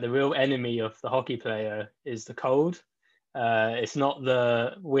realise that the real enemy of the hockey player is the cold. It's not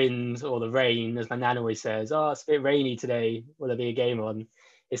the wind or the rain, as my nan always says. Oh, it's a bit rainy today. Will there be a game on?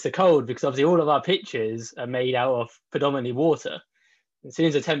 It's the cold, because obviously all of our pitches are made out of predominantly water. As soon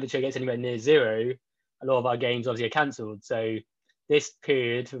as the temperature gets anywhere near zero, a lot of our games obviously are cancelled. So this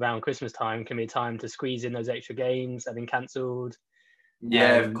period around Christmas time can be a time to squeeze in those extra games that have been cancelled.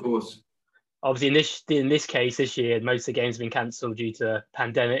 Yeah, of course. Obviously, in this case, this year, most of the games have been cancelled due to a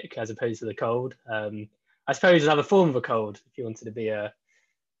pandemic as opposed to the cold. I suppose another form of a cold, if you wanted to be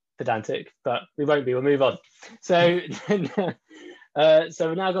pedantic, but we won't be. We'll move on. So, so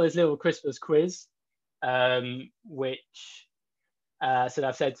we've now got this little Christmas quiz, which, so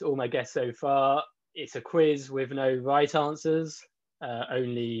I've said to all my guests so far, it's a quiz with no right answers,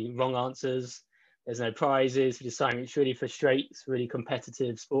 only wrong answers. There's no prizes. We're just something which really frustrates really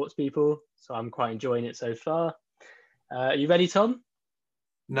competitive sports people. So I'm quite enjoying it so far. Are you ready, Tom?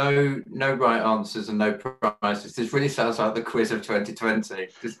 No right answers and no prizes. This really sounds like the quiz of 2020.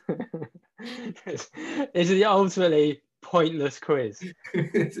 This is the ultimately pointless quiz.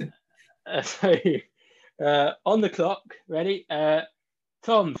 On the clock, ready?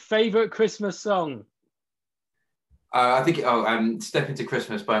 Tom, favourite Christmas song? I think Step Into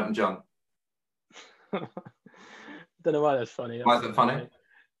Christmas by Elton John. Don't know why that's funny. Why is that funny?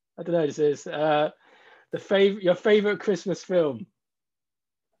 I don't know. This is your favourite Christmas film.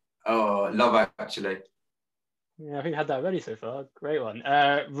 Oh, Love Actually. Yeah, I think I had that ready so far. Great one.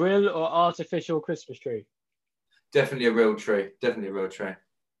 Real or artificial Christmas tree? Definitely a real tree. Definitely a real tree.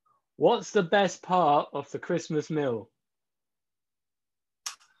 What's the best part of the Christmas meal?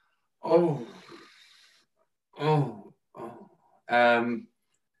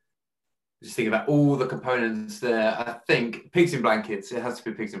 Just thinking about all the components there. I think pigs in blankets. It has to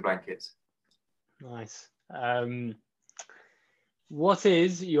be pigs in blankets. Nice. What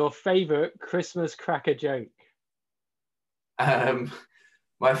is your favourite Christmas cracker joke? I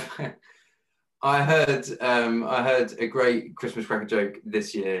heard a great Christmas cracker joke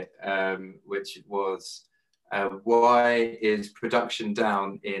this year, which was, why is production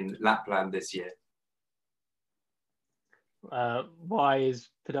down in Lapland this year? Why is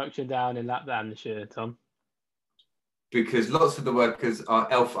production down in Lapland this year, Tom? Because lots of the workers are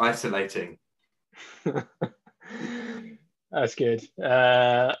elf isolating. That's good.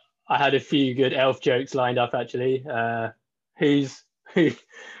 I had a few good elf jokes lined up actually. Who's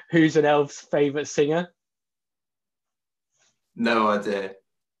an elf's favourite singer? No idea.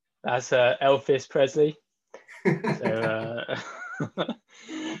 That's Elvis Presley. So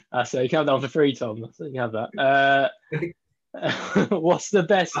you can have that one for free, Tom. So you can have that. What's the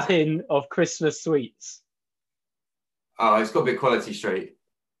best tin of Christmas sweets? Oh, it's got to be Quality Street.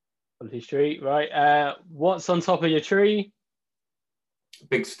 Quality Street, right. What's on top of your tree?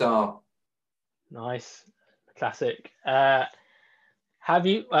 Big Star. Nice. Classic.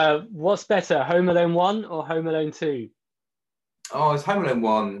 What's better, Home Alone 1 or Home Alone 2? Oh, it's Home Alone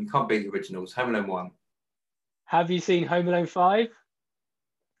 1. You can't beat the originals. Home Alone 1. Have you seen Home Alone 5?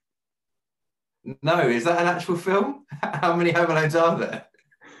 No, is that an actual film? How many Home Alones are there?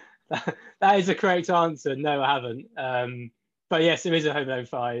 That is the correct answer. No, I haven't. But yes, there is a Home Alone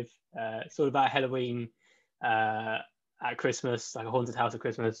 5. It's all about Halloween at Christmas, like a haunted house at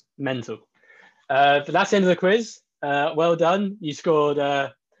Christmas. Mental. But that's the end of the quiz. Well done. You scored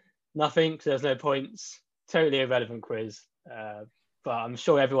nothing because there's no points. Totally irrelevant quiz. But I'm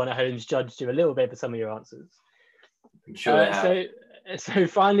sure everyone at home's judged you a little bit for some of your answers. I'm sure they have. So So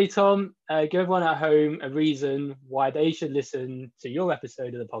finally, Tom, give everyone at home a reason why they should listen to your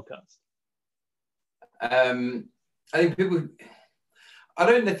episode of the podcast. I think people. I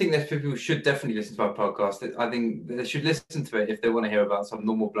don't think that people should definitely listen to our podcast. I think they should listen to it if they want to hear about some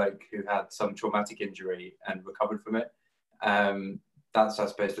normal bloke who had some traumatic injury and recovered from it. That's, I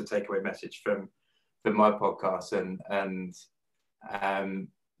suppose, the takeaway message from my podcast. And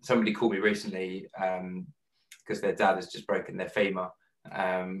somebody called me recently because their dad has just broken their femur,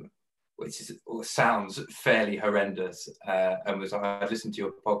 which sounds fairly horrendous. And was like, I listened to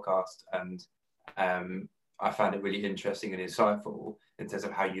your podcast and I found it really interesting and insightful in terms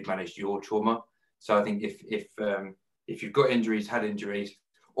of how you've managed your trauma. So I think if you've got injuries, had injuries,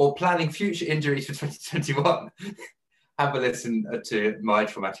 or planning future injuries for 2021, have a listen to my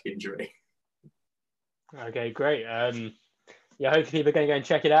traumatic injury. Okay, great. Yeah, hopefully people are going to go and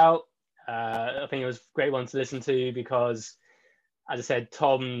check it out. I think it was a great one to listen to because, as I said,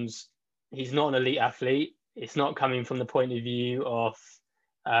 he's not an elite athlete. It's not coming from the point of view of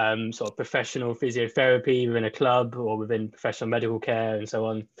sort of professional physiotherapy within a club or within professional medical care and so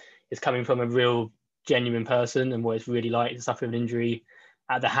on. It's coming from a real genuine person and what it's really like to suffer an injury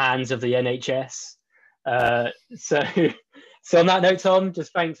at the hands of the NHS. So on that note, Tom,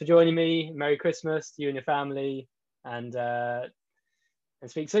 just thanks for joining me. Merry Christmas to you and your family, and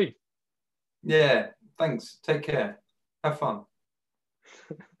speak soon. Yeah, thanks. Take care. Have fun.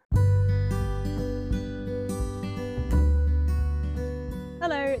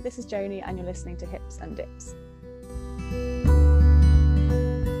 Hello, this is Joni and you're listening to Hips and Dips.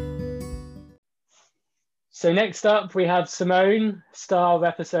 So next up we have Simone, star of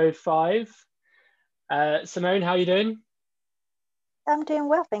episode 5. Simone, how are you doing? I'm doing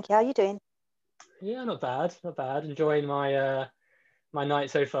well, thank you. How are you doing? Yeah, not bad. Enjoying my my night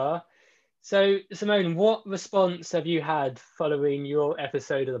so far. So Simone, what response have you had following your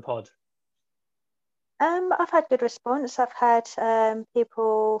episode of the pod? I've had good response. I've had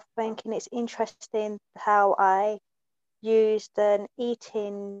people thinking it's interesting how I used an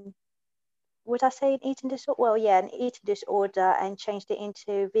eating, would I say an eating disorder? Well, yeah, an eating disorder and changed it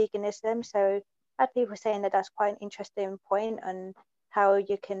into veganism. So I had people saying that that's quite an interesting point on how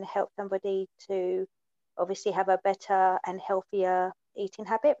you can help somebody to obviously have a better and healthier eating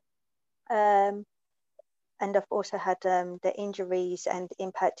habit. And I've also had the injuries and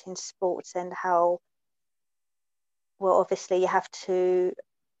impact in sports and how, well, obviously you have to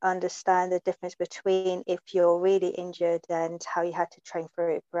understand the difference between if you're really injured and how you had to train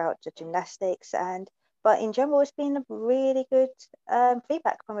for it throughout the gymnastics. But in general, it's been a really good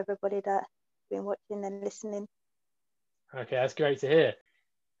feedback from everybody that's been watching and listening. Okay, that's great to hear.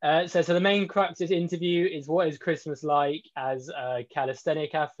 So the main crux of this interview is what is Christmas like as a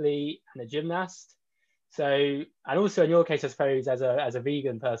calisthenic athlete and a gymnast. So, and also in your case, I suppose, as a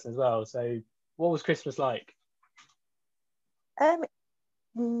vegan person as well. So what was Christmas like?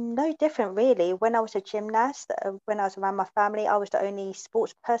 No different really. When I was a gymnast, when I was around my family, I was the only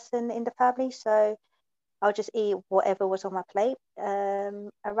sports person in the family, so I'll just eat whatever was on my plate.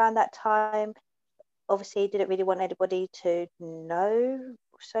 Around that time, obviously didn't really want anybody to know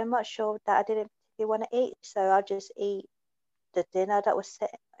so much or that I didn't particularly want to eat, so I'll just eat the dinner that was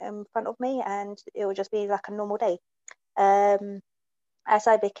set in front of me and it would just be like a normal day. As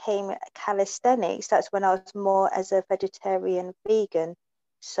I became calisthenics, that's when I was more as a vegetarian vegan.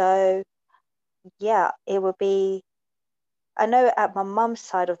 So yeah, it would be, I know at my mum's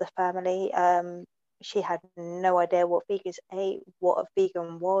side of the family, she had no idea what vegans ate, what a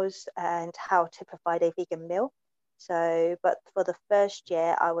vegan was, and how to provide a vegan meal. So, but for the first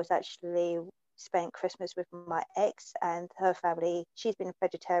year, I was actually spent Christmas with my ex and her family. She's been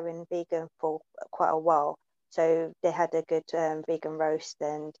vegetarian, vegan for quite a while. So they had a good vegan roast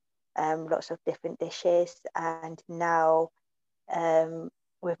and lots of different dishes. And now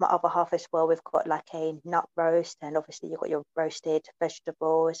with my other half as well, we've got like a nut roast, and obviously you've got your roasted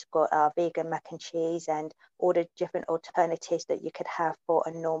vegetables, got our vegan mac and cheese, and all the different alternatives that you could have for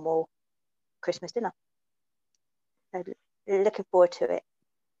a normal Christmas dinner. So looking forward to it.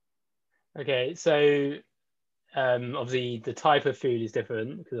 Okay, so obviously the type of food is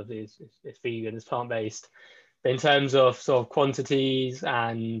different because obviously it's vegan, it's plant-based. But in terms of sort of quantities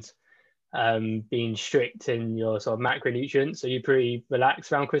and being strict in your sort of macronutrients, are you pretty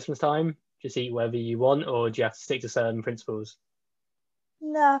relaxed around Christmas time? Just eat whatever you want, or do you have to stick to certain principles?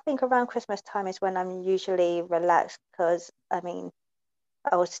 No, I think around Christmas time is when I'm usually relaxed because, I mean,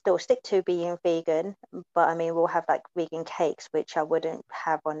 I will still stick to being vegan, but I mean, we'll have like vegan cakes, which I wouldn't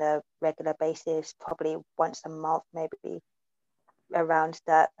have on a regular basis, probably once a month, maybe around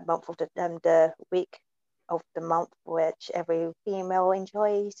that month of the week of the month, which every female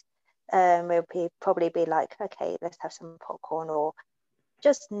enjoys. Probably be like, okay, let's have some popcorn, or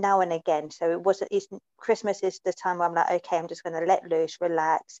just now and again. So Christmas is the time where I'm like, okay, I'm just going to let loose,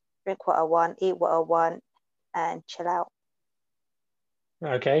 relax, drink what I want, eat what I want, and chill out.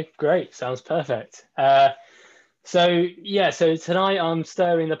 Okay, great. Sounds perfect. So tonight I'm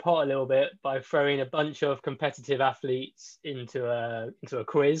stirring the pot a little bit by throwing a bunch of competitive athletes into a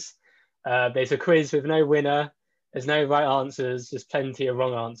quiz. There's a quiz with no winner. There's no right answers, just plenty of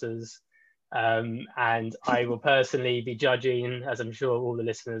wrong answers. And I will personally be judging, as I'm sure all the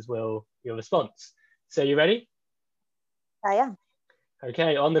listeners will, your response. So you ready? I am.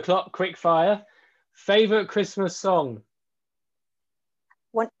 Okay, on the clock, quick fire. Favorite Christmas song?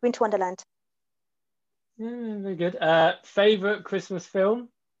 Winter Wonderland. Very good. Favorite Christmas film?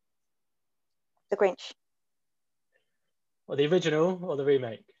 The Grinch. Or the original or the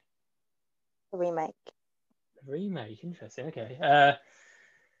remake? The remake. The remake, interesting. Okay.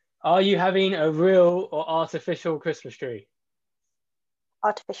 Are you having a real or artificial Christmas tree?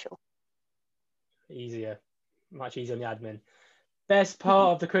 Artificial. Easier, much easier on the admin. Best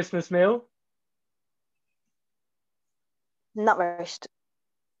part of the Christmas meal? Nut roast.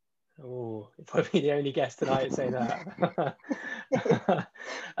 Oh, you're probably the only guest tonight to say that.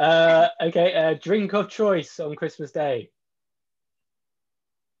 Okay, drink of choice on Christmas Day?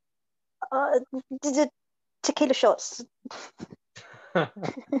 Tequila shots.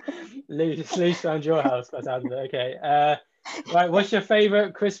 loose around your house, that sounds it. Okay. Right, what's your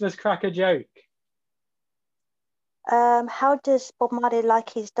favourite Christmas cracker joke? How does Bob Marley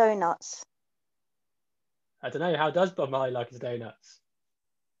like his donuts? I don't know. How does Bob Marley like his donuts?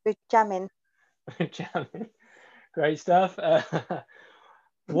 With jamming. Jamming. Great stuff.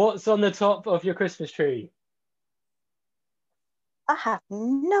 What's on the top of your Christmas tree? I have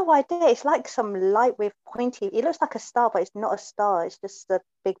no idea. It's like some light with pointy. It looks like a star, but it's not a star. It's just a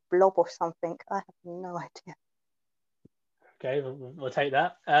big blob or something. I have no idea. Okay, we'll take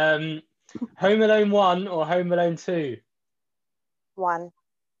that. Home Alone 1 or Home Alone 2? 1.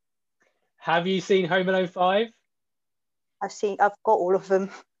 Have you seen Home Alone 5? I've got all of them.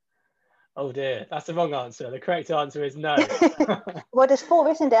 Oh dear, that's the wrong answer. The correct answer is no. Well, there's 4,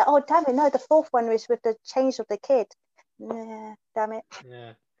 isn't there? Oh, damn it. No, the 4th one was with the change of the kid. Yeah, damn it.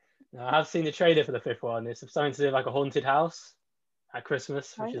 Yeah. No, I have seen the trailer for the 5th one. It's something to do with like a haunted house at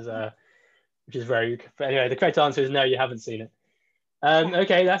Christmas, which is rogue. But anyway, the correct answer is no, you haven't seen it.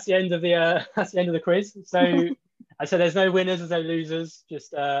 Okay, that's the end of the quiz. So I said there's no winners, there's no losers,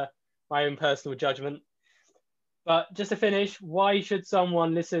 just my own personal judgment. But just to finish, why should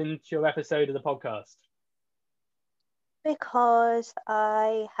someone listen to your episode of the podcast? Because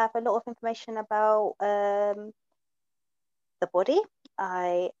I have a lot of information about the body.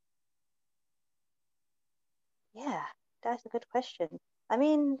 Yeah, that's a good question. I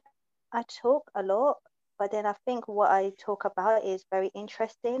mean, I talk a lot, but then I think what I talk about is very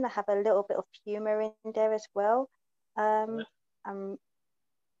interesting. I have a little bit of humor in there as well.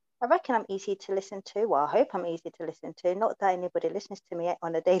 I reckon I'm easy to listen to. Well, I hope I'm easy to listen to. Not that anybody listens to me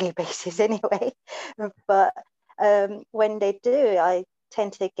on a daily basis anyway, but when they do, I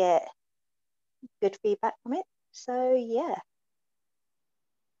tend to get good feedback from it. So yeah.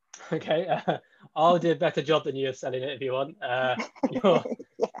 Okay, I'll do a better job than you of selling it if you want.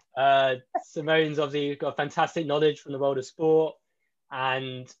 Simone's obviously got fantastic knowledge from the world of sport,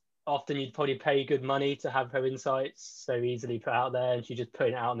 and often you'd probably pay good money to have her insights so easily put out there, and she's just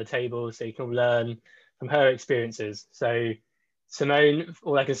putting it out on the table so you can learn from her experiences. So Simone,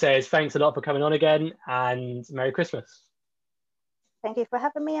 all I can say is thanks a lot for coming on again, and Merry Christmas. Thank you for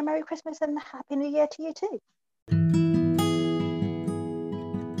having me, and Merry Christmas and Happy New Year to you too.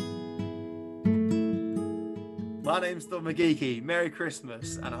 My name's Don McGeeky. Merry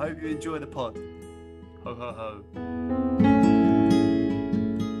Christmas, and I hope you enjoy the pod. Ho, ho, ho.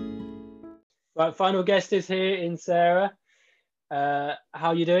 Right, final guest is here in Sarah. How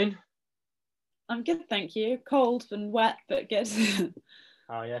are you doing? I'm good, thank you. Cold and wet, but good.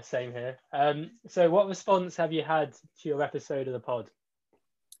 Oh yeah, same here. So what response have you had to your episode of the pod?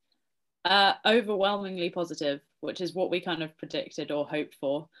 Overwhelmingly positive, which is what we kind of predicted or hoped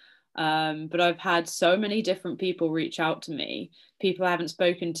for. But I've had so many different people reach out to me, people I haven't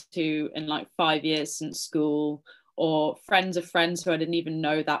spoken to in like 5 years since school, or friends of friends who I didn't even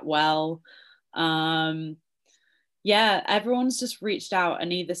know that well. Yeah, everyone's just reached out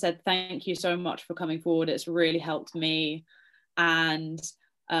and either said thank you so much for coming forward, it's really helped me, and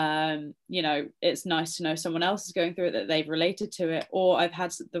you know, it's nice to know someone else is going through it, that they've related to it. Or I've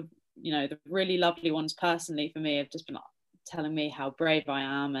had the really lovely ones personally for me have just been like, telling me how brave I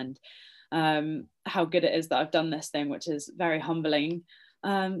am and how good it is that I've done this thing, which is very humbling.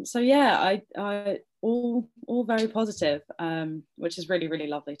 So yeah, I all very positive, which is really, really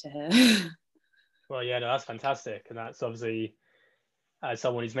lovely to hear. Well, yeah, no, that's fantastic. And that's obviously, as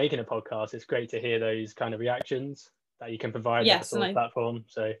someone who's making a podcast, it's great to hear those kind of reactions that you can provide with the sort of platform.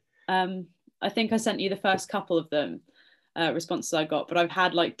 So I think I sent you the first couple of them responses I got, but I've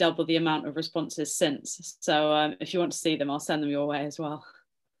had like double the amount of responses since. So if you want to see them, I'll send them your way as well.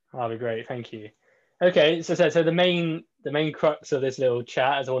 That'll be great. Thank you. Okay, so the main crux of this little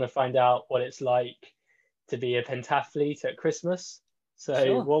chat is I want to find out what it's like to be a pentathlete at Christmas. So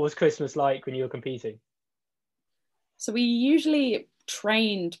Sure. What was Christmas like when you were competing? So we usually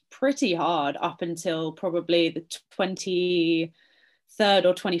trained pretty hard up until probably the 23rd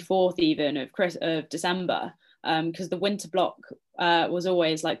or 24th even of December, because the winter block was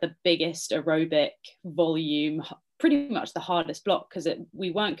always like the biggest aerobic volume, pretty much the hardest block, because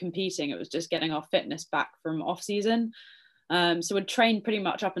we weren't competing, it was just getting our fitness back from off season. So we'd train pretty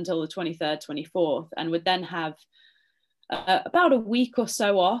much up until the 23rd, 24th, and would then have about a week or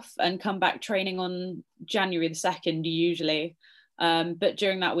so off and come back training on January the 2nd usually. But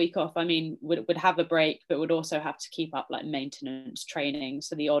during that week off, I mean, would have a break, but would also have to keep up like maintenance training,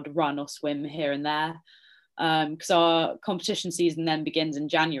 so the odd run or swim here and there, because our competition season then begins in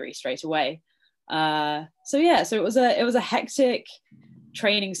January straight away. So it was a hectic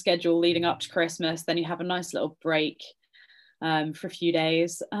training schedule leading up to Christmas. Then you have a nice little break for a few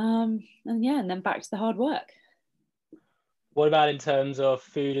days, and then back to the hard work. What about in terms of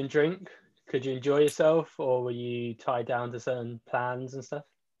food and drink? Could you enjoy yourself, or were you tied down to certain plans and stuff?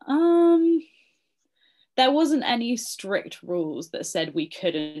 There wasn't any strict rules that said we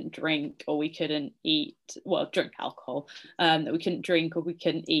couldn't drink or we couldn't eat, drink alcohol, that we couldn't drink or we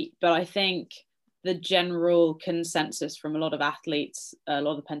couldn't eat. But I think the general consensus from a lot of athletes, a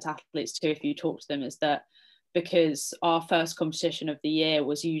lot of the pentathletes too, if you talk to them, is that because our first competition of the year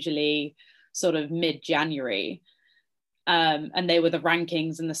was usually sort of mid-January, and they were the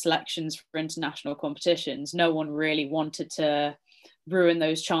rankings and the selections for international competitions, no one really wanted to ruin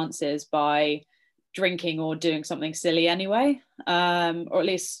those chances by drinking or doing something silly anyway, or at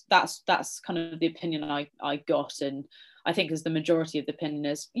least that's kind of the opinion I got. And I think as the majority of the opinion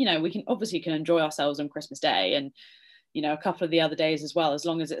is, we can enjoy ourselves on Christmas Day and a couple of the other days as well, as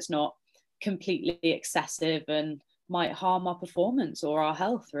long as it's not completely excessive and might harm our performance or our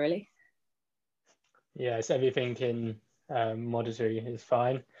health, really. Yeah, it's everything in moderatory is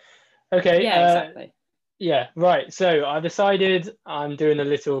fine. Okay. Yeah, exactly. Yeah, right. So I've decided I'm doing a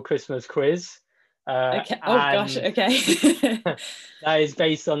little Christmas quiz. Okay. Oh gosh. Okay. That is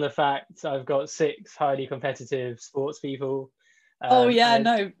based on the fact I've got 6 highly competitive sports people. And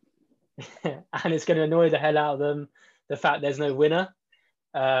and it's going to annoy the hell out of them. The fact there's no winner.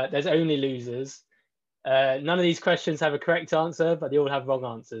 There's only losers. None of these questions have a correct answer, but they all have wrong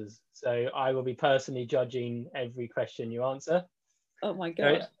answers. So I will be personally judging every question you answer. Oh my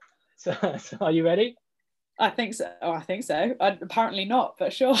God. So are you ready? I think so. Apparently not,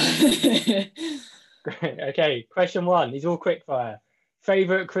 but sure. Great. Okay, question 1. These are all quick fire.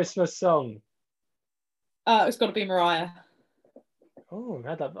 Favorite Christmas song? It's got to be Mariah. Oh, we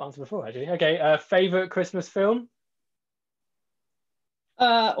had that answer before, actually. Okay, favorite Christmas film?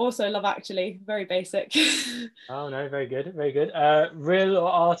 Also Love Actually. Very basic. Oh no, very good, very good. Real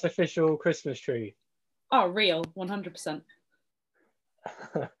or artificial Christmas tree? Oh, real, 100%.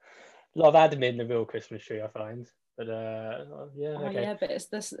 A lot of admin in the real Christmas tree, I find. But yeah, oh, okay. Yeah, but it's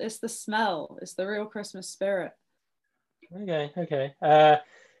the smell. It's the real Christmas spirit. Okay.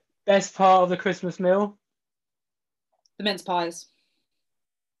 Best part of the Christmas meal? The mince pies.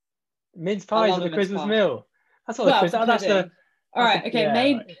 Mince pies of the Christmas meal. That's not that's the. All right.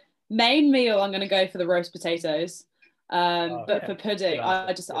 Okay. Main meal. I'm going to go for the roast potatoes. But for pudding,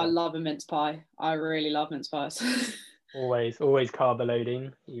 I love a mince pie. I really love mince pies. always carb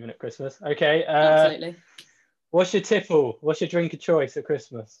loading, even at Christmas. Okay. Absolutely. What's your tipple? What's your drink of choice at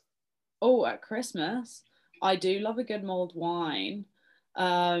Christmas? Oh, at Christmas, I do love a good mulled wine.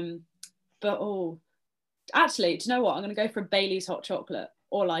 Actually, do you know what? I'm going to go for Bailey's hot chocolate,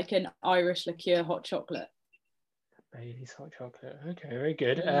 or like an Irish liqueur hot chocolate. Bailey's hot chocolate. Okay, very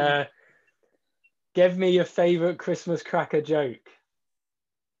good. Give me your favorite Christmas cracker joke.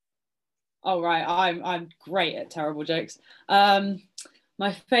 Oh right, I'm great at terrible jokes.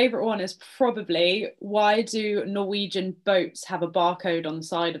 My favorite one is probably, why do Norwegian boats have a barcode on the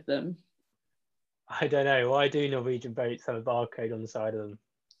side of them? I don't know. Why do Norwegian boats have a barcode on the side of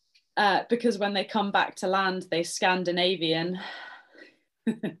them? Because when they come back to land, they Scandinavian.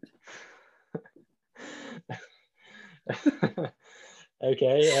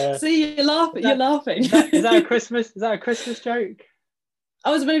 Okay. See, you're laughing. You're laughing. Is that a Christmas joke? I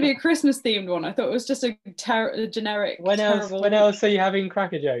was maybe a Christmas themed one. I thought it was just a generic. When else are you having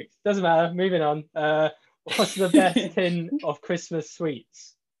cracker jokes? Doesn't matter. Moving on. What's the best tin of Christmas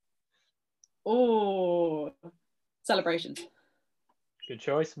sweets? Oh, Celebrations. Good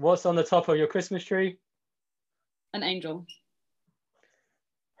choice. What's on the top of your Christmas tree? An angel.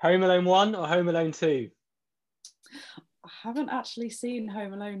 Home Alone 1 or Home Alone 2? I haven't actually seen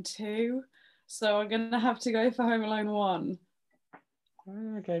Home Alone 2, so I'm gonna have to go for Home Alone 1.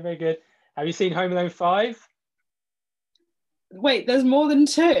 Okay, very good. Have you seen Home Alone 5? Wait, there's more than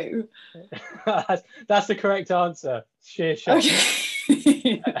 2? That's the correct answer. Sheer shock.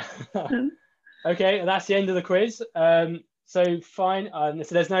 Okay. Okay, that's the end of the quiz. So fine.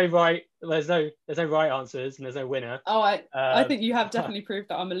 So there's no right answers, and there's no winner. Oh, I think you have definitely proved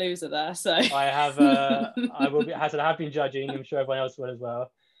that I'm a loser there. So I have. I have been judging. I'm sure everyone else will as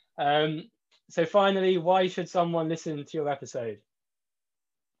well. So finally, why should someone listen to your episode?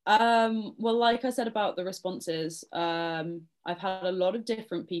 Well, like I said about the responses, I've had a lot of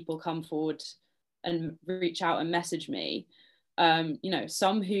different people come forward and reach out and message me.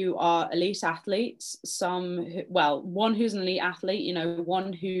 Some who are elite athletes, one who's an elite athlete,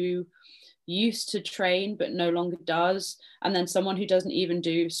 one who used to train but no longer does, and then someone who doesn't even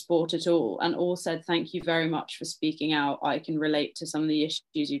do sport at all, and all said, thank you very much for speaking out. I can relate to some of the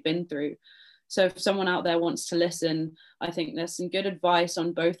issues you've been through. So if someone out there wants to listen, I think there's some good advice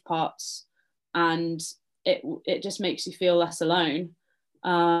on both parts, and it just makes you feel less alone.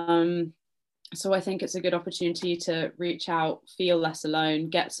 So I think it's a good opportunity to reach out, feel less alone,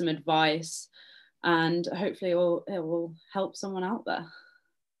 get some advice, and hopefully it will help someone out there.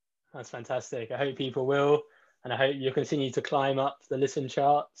 That's fantastic. I hope people will, and I hope you'll continue to climb up the listen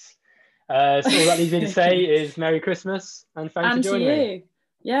charts. So all that leaves me to say is Merry Christmas and thanks for joining me.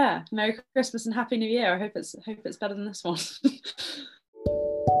 Yeah, Merry Christmas and Happy New Year. I hope it's better than this one.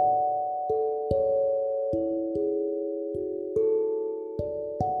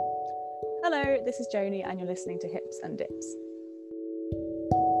 Hello, this is Joni and you're listening to Hips and Dips.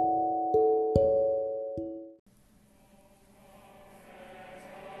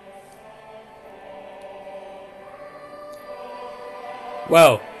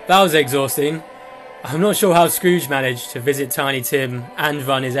 Well, that was exhausting. I'm not sure how Scrooge managed to visit Tiny Tim and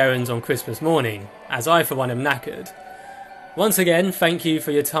run his errands on Christmas morning, as I for one am knackered. Once again, thank you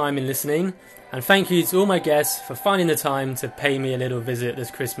for your time in listening, and thank you to all my guests for finding the time to pay me a little visit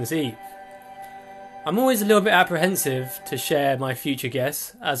this Christmas Eve. I'm always a little bit apprehensive to share my future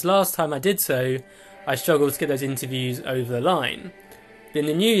guests, as last time I did so, I struggled to get those interviews over the line. But in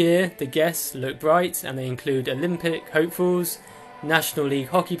the new year, the guests look bright and they include Olympic hopefuls, National League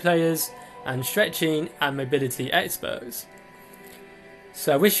hockey players, and stretching and mobility experts.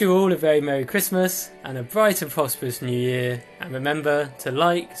 So I wish you all a very Merry Christmas and a bright and prosperous New Year, and remember to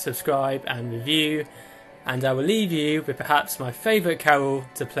like, subscribe and review, and I will leave you with perhaps my favourite carol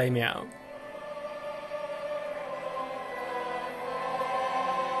to play me out.